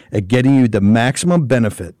better at getting you the maximum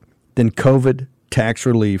benefit than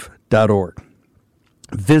covidtaxrelief.org.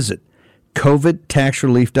 Visit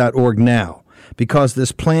covidtaxrelief.org now because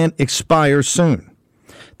this plan expires soon.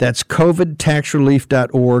 That's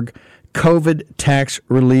covidtaxrelief.org,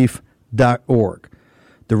 covidtaxrelief.org.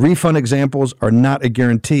 The refund examples are not a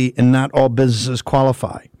guarantee, and not all businesses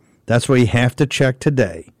qualify. That's why you have to check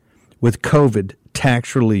today with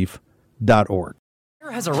covidtaxrelief.org.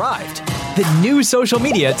 Has arrived. The new social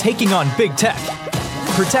media taking on big tech,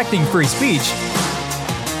 protecting free speech,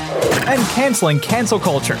 and canceling cancel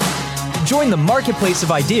culture. Join the marketplace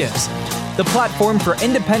of ideas. The platform for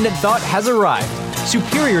independent thought has arrived.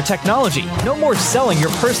 Superior technology. No more selling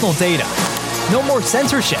your personal data. No more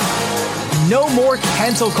censorship. No more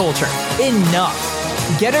cancel culture. Enough.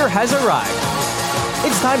 Getter has arrived.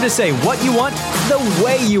 It's time to say what you want, the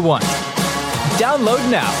way you want. Download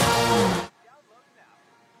now.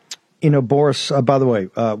 Boris, by the way,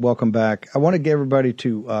 welcome back. I want to get everybody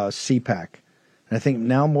to CPAC. And I think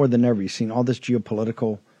now more than ever, you've seen all this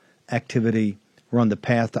geopolitical activity. We're on the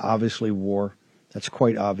path to obviously war. That's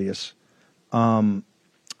quite obvious.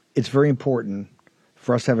 It's very important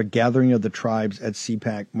for us to have a gathering of the tribes at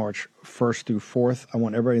CPAC March 1st through 4th. I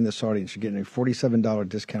want everybody in this audience to get a $47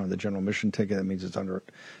 discount on the general admission ticket. That means it's under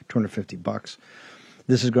 $250.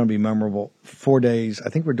 This is going to be memorable. 4 days. I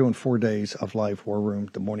think we're doing 4 days of live War Room,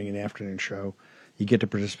 the morning and afternoon show. You get to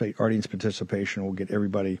participate. Audience participation will get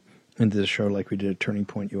everybody into the show like we did at Turning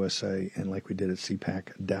Point USA and like we did at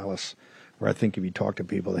CPAC Dallas, where I think if you talk to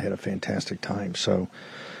people, they had a fantastic time. So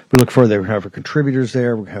we look forward. We're going to have our contributors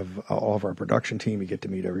there. We're going to have all of our production team. You get to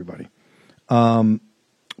meet everybody.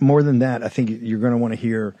 More than that, I think you're going to want to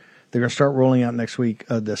hear, they're going to start rolling out next week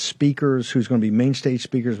the speakers, who's going to be main stage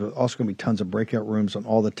speakers, but also going to be tons of breakout rooms on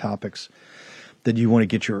all the topics that you want to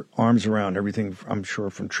get your arms around. Everything, I'm sure,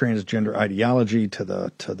 from transgender ideology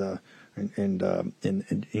to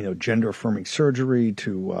gender affirming surgery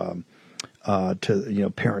to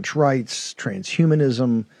parents' rights,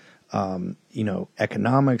 transhumanism,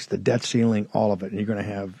 economics, the debt ceiling, all of it. And you're going to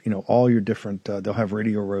have, all your different, they'll have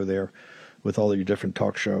Radio Row there with all of your different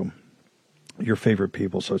talk show, your favorite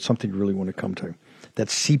people. So it's something you really want to come to.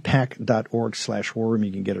 That's cpac.org/war room.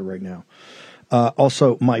 You can get it right now.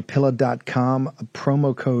 Also, mypillow.com,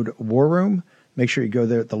 promo code War Room. Make sure you go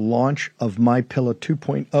there at the launch of MyPillow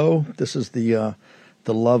 2.0. This is the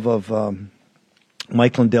love of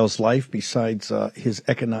Mike Lindell's life. Besides his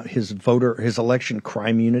election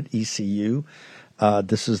crime unit, ECU,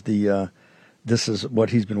 this is what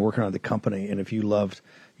he's been working on at the company. And if you loved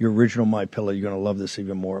your original MyPillow, you're going to love this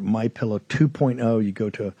even more. MyPillow 2.0. You go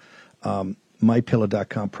to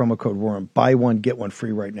mypillow.com, promo code War Room. Buy one, get one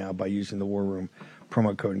free right now by using the War Room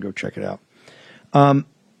promo code and go check it out.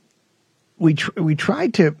 We try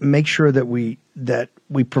to make sure that we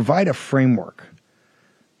provide a framework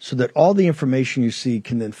so that all the information you see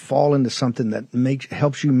can then fall into something that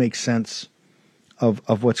helps you make sense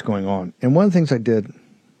of what's going on. And one of the things I did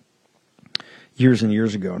years and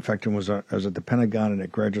years ago, in fact, I was at the Pentagon and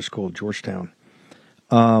at graduate school at Georgetown,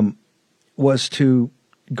 was to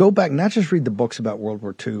go back, not just read the books about World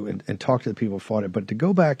War II and talk to the people who fought it, but to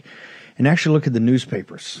go back and actually look at the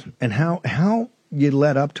newspapers and how you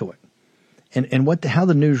led up to it and how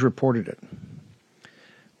the news reported it.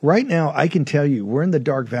 Right now, I can tell you, we're in the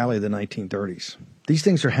dark valley of the 1930s. These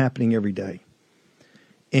things are happening every day.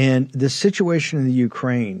 And the situation in the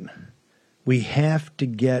Ukraine, we have to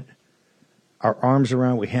get our arms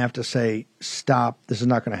around. We have to say, stop, this is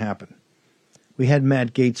not going to happen. We had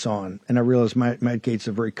Matt Gaetz on, and I realized Matt Gaetz is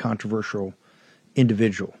a very controversial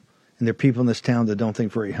individual. And there are people in this town that don't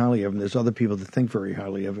think very highly of him. There's other people that think very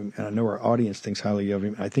highly of him. And I know our audience thinks highly of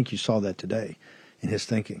him. I think you saw that today in his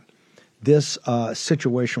thinking. This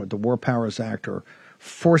situation with the War Powers Act or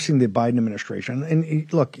forcing the Biden administration.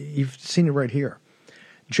 And look, you've seen it right here.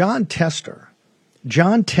 John Tester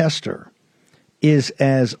is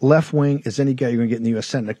as left-wing as any guy you're going to get in the U.S.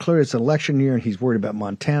 Senate. Now, clearly, it's an election year, and he's worried about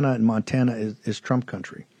Montana, and Montana is Trump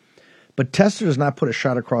country. But Tester does not put a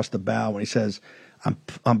shot across the bow when he says,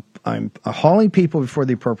 I'm hauling people before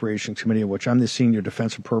the Appropriations Committee, of which I'm the senior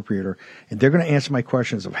defense appropriator, and they're going to answer my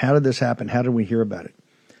questions of how did this happen, how did we hear about it.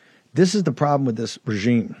 This is the problem with this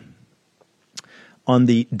regime. On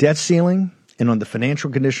the debt ceiling and on the financial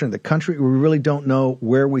condition of the country, we really don't know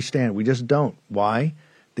where we stand. We just don't. Why?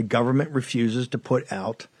 The government refuses to put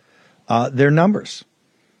out their numbers.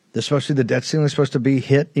 They're supposed to, the debt ceiling is supposed to be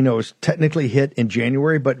hit, it was technically hit in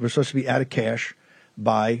January, but we're supposed to be out of cash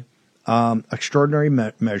by extraordinary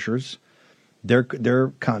measures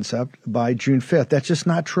their concept by June 5th. That's just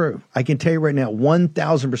not true. I can tell you right now,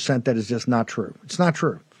 1,000% that is just not true. It's not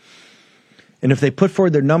true. And if they put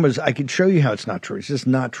forward their numbers, I can show you how it's not true. It's just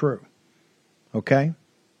not true. Okay?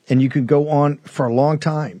 And you could go on for a long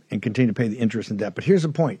time and continue to pay the interest and debt. But here's the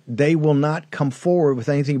point. They will not come forward with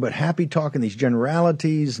anything but happy talk and these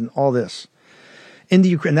generalities and all this. In the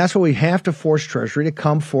Ukraine, that's why we have to force Treasury to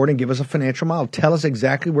come forward and give us a financial model. Tell us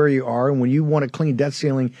exactly where you are, and when you want a clean debt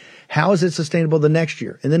ceiling, how is it sustainable the next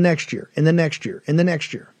year, and the next year, and the next year, and the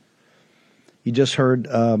next year? You just heard,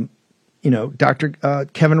 Dr.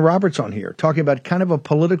 Kevin Roberts on here talking about kind of a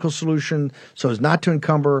political solution so as not to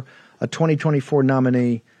encumber a 2024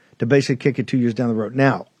 nominee to basically kick it 2 years down the road.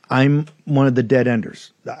 Now, I'm one of the dead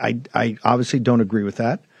enders. I obviously don't agree with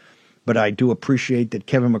that. But I do appreciate that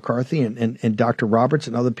Kevin McCarthy and Dr. Roberts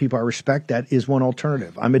and other people I respect, that is one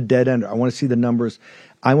alternative. I'm a dead ender. I want to see the numbers.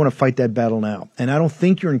 I want to fight that battle now. And I don't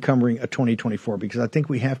think you're encumbering a 2024 because I think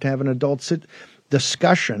we have to have an adult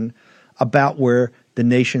discussion about where the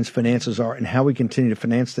nation's finances are and how we continue to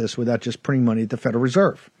finance this without just printing money at the Federal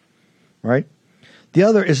Reserve, right? The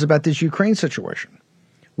other is about this Ukraine situation.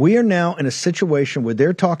 We are now in a situation where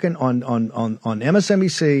they're talking on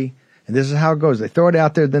MSNBC. And this is how it goes. They throw it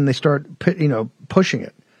out there, then they start, pushing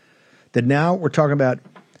it. That now we're talking about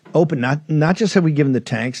open. Not just have we given the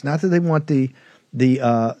tanks. Not that they want the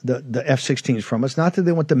F-16s from us. Not that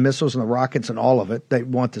they want the missiles and the rockets and all of it. They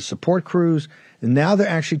want the support crews. And now they're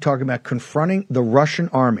actually talking about confronting the Russian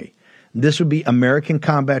army. This would be American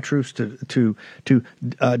combat troops to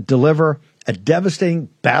deliver a devastating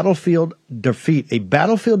battlefield defeat. A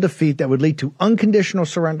battlefield defeat that would lead to unconditional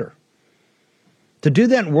surrender. To do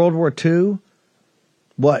that in World War II,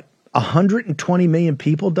 120 million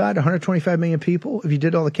people died? 125 million people? If you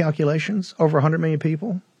did all the calculations, over 100 million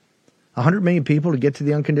people? 100 million people to get to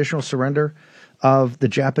the unconditional surrender of the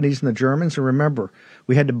Japanese and the Germans. And remember,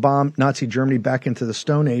 we had to bomb Nazi Germany back into the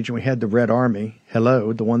Stone Age, and we had the Red Army,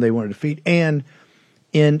 the one they wanted to defeat. And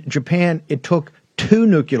in Japan, it took 2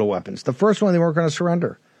 nuclear weapons. The first one, they weren't going to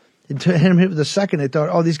surrender. It hit with the second. They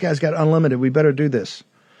thought, these guys got unlimited. We better do this.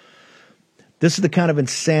 This is the kind of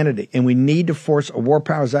insanity, and we need to force a War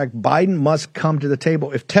Powers Act. Biden must come to the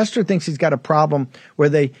table. If Tester thinks he's got a problem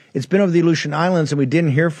where it's been over the Aleutian Islands and we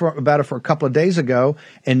didn't hear about it for a couple of days ago,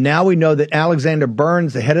 and now we know that Alexander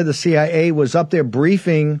Burns, the head of the CIA, was up there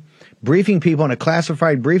briefing people in a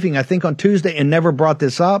classified briefing, I think on Tuesday, and never brought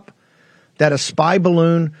this up, that a spy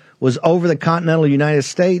balloon was over the continental United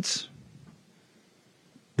States.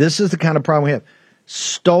 This is the kind of problem we have.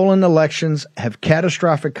 Stolen elections have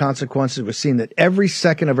catastrophic consequences. We're seeing that every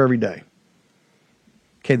second of every day.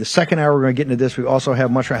 Okay, the second hour we're going to get into this. We also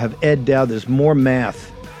have Ed Dowd. There's more math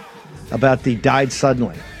about the died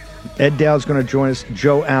suddenly. Ed Dowd's going to join us.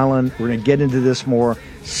 Joe Allen. We're going to get into this more.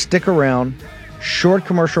 Stick around. Short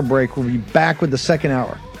commercial break. We'll be back with the second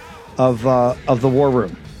hour of the War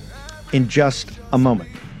Room in just a moment.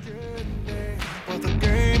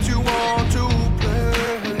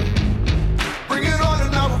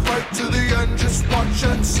 Watch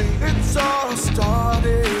and see, it's all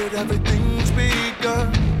started, everything's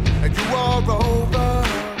begun, and you are over,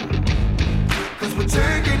 cause we're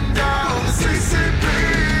taking down the CCP,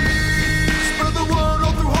 spread the word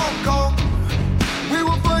all through Hong Kong, we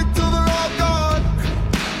will fight till they're all gone,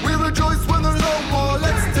 we rejoice when there's no more,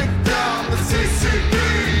 let's take down the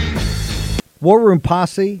CCP. War Room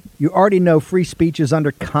Posse, you already know free speech is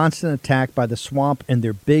under constant attack by the swamp and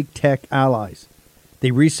their big tech allies. They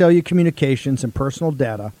resell your communications and personal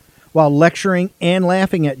data while lecturing and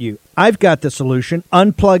laughing at you. I've got the solution.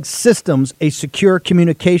 Unplugged Systems, a secure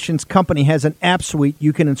communications company, has an app suite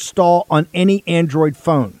you can install on any Android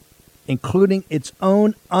phone, including its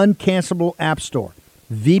own uncancelable app store,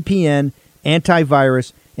 VPN,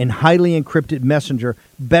 antivirus, and highly encrypted messenger,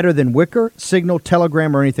 better than Wickr, Signal,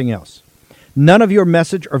 Telegram, or anything else. None of your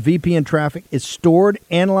message or VPN traffic is stored,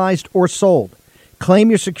 analyzed, or sold. Claim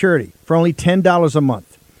your security for only $10 a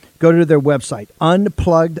month. Go to their website,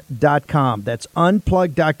 unplugged.com. That's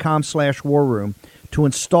unplugged.com/war room to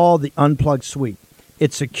install the Unplugged suite.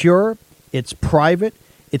 It's secure, it's private,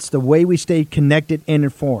 it's the way we stay connected and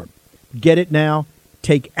informed. Get it now.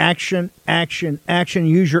 Take action, action, action.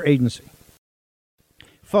 Use your agency.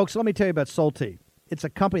 Folks, let me tell you about Solti. It's a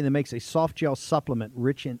company that makes a soft gel supplement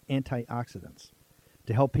rich in antioxidants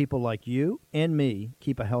to help people like you and me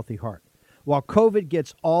keep a healthy heart. While COVID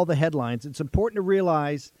gets all the headlines, it's important to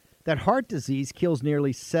realize that heart disease kills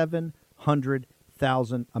nearly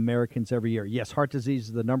 700,000 Americans every year. Yes, heart disease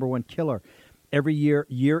is the number one killer every year,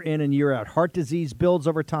 year in and year out. Heart disease builds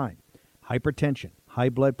over time. Hypertension, high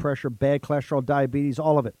blood pressure, bad cholesterol, diabetes,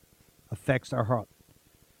 all of it affects our heart.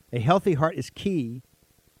 A healthy heart is key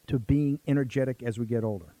to being energetic as we get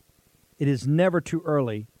older. It is never too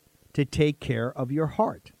early to take care of your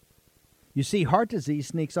heart. You see, heart disease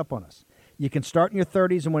sneaks up on us. You can start in your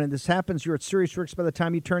 30s, and when this happens, you're at serious risk by the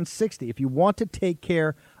time you turn 60. If you want to take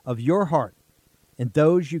care of your heart and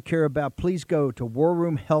those you care about, please go to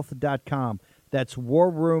warroomhealth.com. That's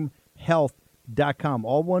warroomhealth.com.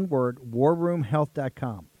 All one word,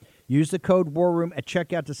 warroomhealth.com. Use the code WARROOM at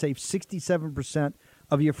checkout to save 67%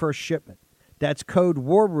 of your first shipment. That's code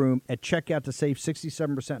WARROOM at checkout to save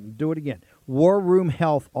 67%. Do it again. War Room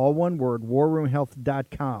Health, all one word,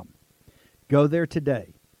 warroomhealth.com. Go there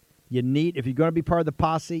today. You need, if you're going to be part of the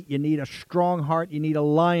posse, you need a strong heart. You need a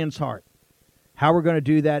lion's heart. How we're going to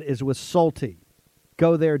do that is with Solti.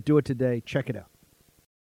 Go there, do it today. Check it out.